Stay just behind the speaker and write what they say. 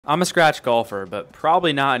I'm a scratch golfer, but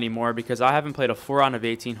probably not anymore because I haven't played a 4 round of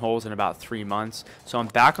 18 holes in about 3 months. So I'm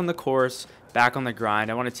back on the course, back on the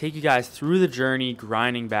grind. I want to take you guys through the journey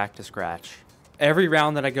grinding back to scratch. Every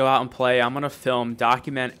round that I go out and play, I'm going to film,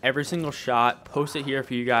 document every single shot, post it here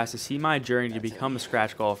for you guys to see my journey to become a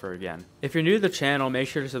scratch golfer again. If you're new to the channel, make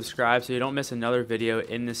sure to subscribe so you don't miss another video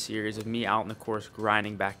in this series of me out in the course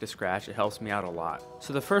grinding back to scratch. It helps me out a lot.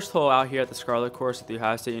 So the first hole out here at the Scarlet course at the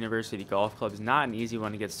Ohio State University Golf Club is not an easy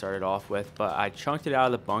one to get started off with, but I chunked it out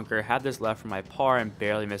of the bunker, had this left for my par, and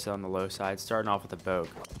barely missed it on the low side, starting off with a boge.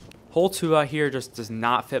 Hole 2 out here just does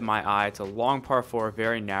not fit my eye. It's a long par 4,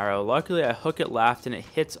 very narrow. Luckily, I hook it left and it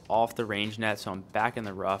hits off the range net, so I'm back in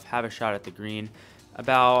the rough, have a shot at the green.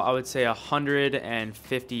 About, I would say,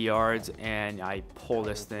 150 yards, and I pull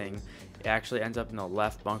this thing. It actually ends up in the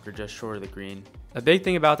left bunker just short of the green. A big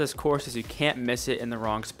thing about this course is you can't miss it in the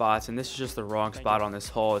wrong spots, and this is just the wrong spot on this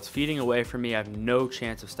hole. It's feeding away from me. I have no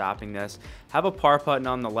chance of stopping this. Have a par putt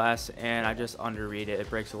nonetheless, and I just underread it. It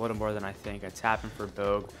breaks a little more than I think. I tap in for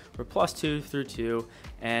boge. We're +2 through 2,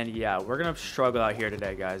 and yeah, we're going to struggle out here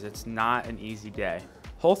today, guys. It's not an easy day.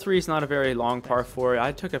 Hole 3 is not a very long par 4.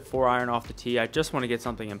 I took a 4-iron off the tee. I just want to get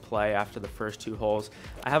something in play after the first 2 holes.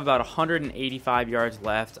 I have about 185 yards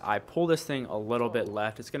left. I pull this thing a little bit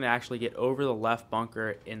left. It's going to actually get over the left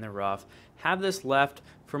bunker in the rough. Have this left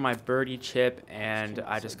for my birdie chip, and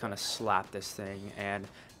I just kind of slap this thing. And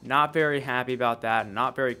not very happy about that.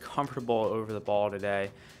 Not very comfortable over the ball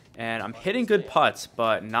today. And I'm hitting good putts,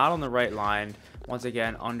 but not on the right line. Once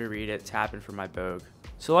again, underread it, tapping for my boge.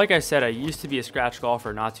 So like I said, I used to be a scratch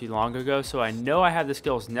golfer not too long ago, so I know I have the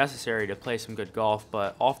skills necessary to play some good golf,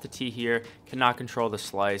 but off the tee here, cannot control the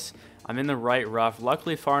slice. I'm in the right rough,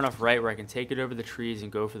 luckily far enough right where I can take it over the trees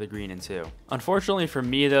and go for the green in 2. Unfortunately for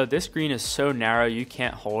me though, this green is so narrow you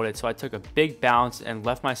can't hold it, so I took a big bounce and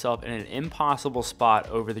left myself in an impossible spot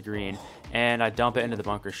over the green, and I dump it into the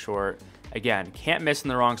bunker short. Again, can't miss in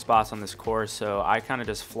the wrong spots on this course, so I kind of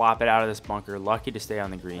just flop it out of this bunker, lucky to stay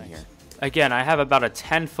on the green here. Again, I have about a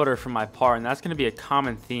 10-footer from my par, and that's going to be a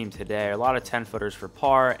common theme today. A lot of 10-footers for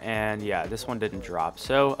par, and yeah, this one didn't drop.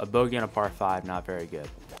 So a bogey on a par 5, not very good.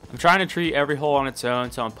 I'm trying to treat every hole on its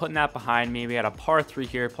own, so I'm putting that behind me. We had a par 3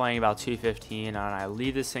 here playing about 215, and I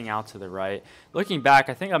leave this thing out to the right. Looking back,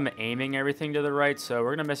 I think I'm aiming everything to the right, so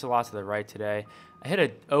we're going to miss a lot to the right today. I hit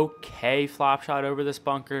an okay flop shot over this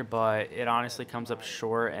bunker, but it honestly comes up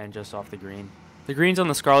short and just off the green. The greens on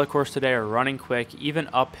the Scarlet course today are running quick, even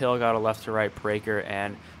uphill, got a left to right breaker,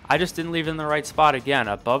 and I just didn't leave it in the right spot again.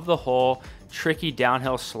 Above the hole, tricky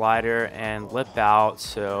downhill slider and lip out,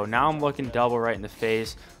 so now I'm looking double right in the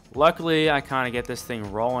face. Luckily, I kind of get this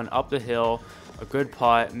thing rolling up the hill, a good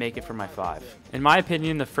putt, make it for my 5. In my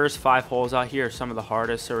opinion, the first 5 holes out here are some of the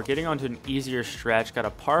hardest, so we're getting onto an easier stretch. Got a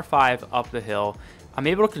par 5 up the hill. I'm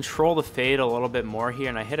able to control the fade a little bit more here,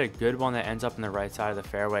 and I hit a good one that ends up in the right side of the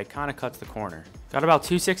fairway, kind of cuts the corner. Got about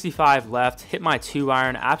 265 left, hit my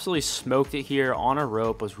 2-iron, absolutely smoked it here on a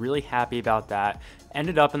rope, was really happy about that.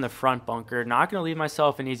 Ended up in the front bunker. Not going to leave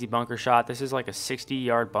myself an easy bunker shot. This is like a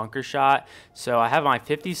 60-yard bunker shot, so I have my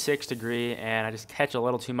 56 degree, and I just catch a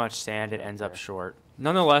little too much sand. It ends up short.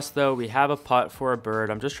 Nonetheless, though, we have a putt for a bird.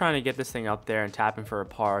 I'm just trying to get this thing up there and tapping for a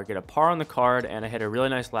par. Get a par on the card, and I hit a really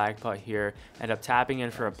nice lag putt here. End up tapping in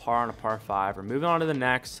for a par on a par 5. We're moving on to the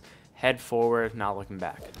next. Head forward, not looking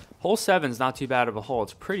back. Hole 7 is not too bad of a hole.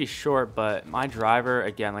 It's pretty short, but my driver,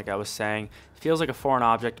 again, like I was saying, feels like a foreign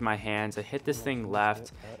object in my hands. I hit this thing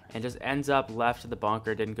left and just ends up left of the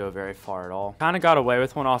bunker. Didn't go very far at all. Kind of got away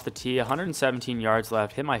with one off the tee. 117 yards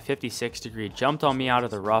left. Hit my 56 degree. Jumped on me out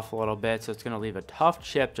of the rough a little bit, so it's going to leave a tough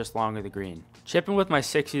chip just long of the green. Chipping with my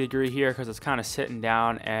 60 degree here because it's kind of sitting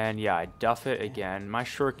down, and yeah, I duff it again. My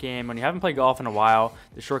short game, when you haven't played golf in a while,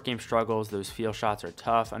 the short game struggles. Those field shots are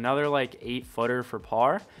tough. Another like 8-footer for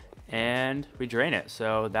par, and we drain it.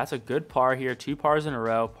 So that's a good par here. 2 pars in a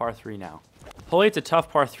row, par 3 now. Hole 8's a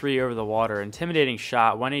tough par 3 over the water. Intimidating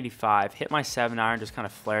shot, 185. Hit my 7-iron, just kind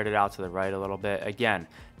of flared it out to the right a little bit. Again,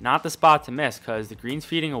 not the spot to miss because the green's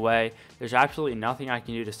feeding away. There's absolutely nothing I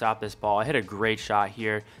can do to stop this ball. I hit a great shot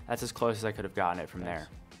here. That's as close as I could have gotten it from there.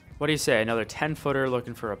 What do you say? Another 10-footer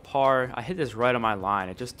looking for a par. I hit this right on my line.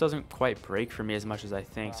 It just doesn't quite break for me as much as I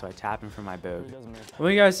think, so I tap in for my boge. I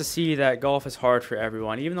want you guys to see that golf is hard for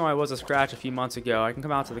everyone. Even though I was a scratch a few months ago, I can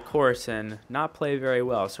come out to the course and not play very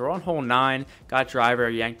well. So we're on hole 9. Got driver,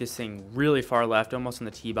 yanked this thing really far left, almost in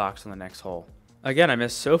the tee box on the next hole. Again, I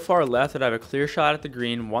missed so far left that I have a clear shot at the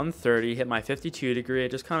green, 130, hit my 52 degree. It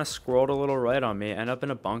just kind of scrolled a little right on me. End up in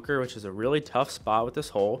a bunker, which is a really tough spot with this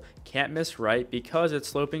hole. Can't miss right because it's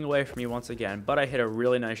sloping away from me once again, but I hit a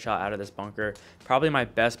really nice shot out of this bunker. Probably my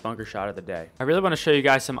best bunker shot of the day. I really want to show you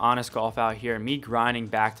guys some honest golf out here. Me grinding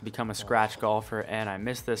back to become a scratch golfer, and I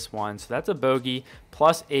missed this one. So that's a bogey,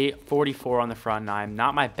 +8, 44 on the front nine.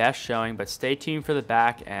 Not my best showing, but stay tuned for the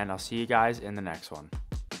back, and I'll see you guys in the next one.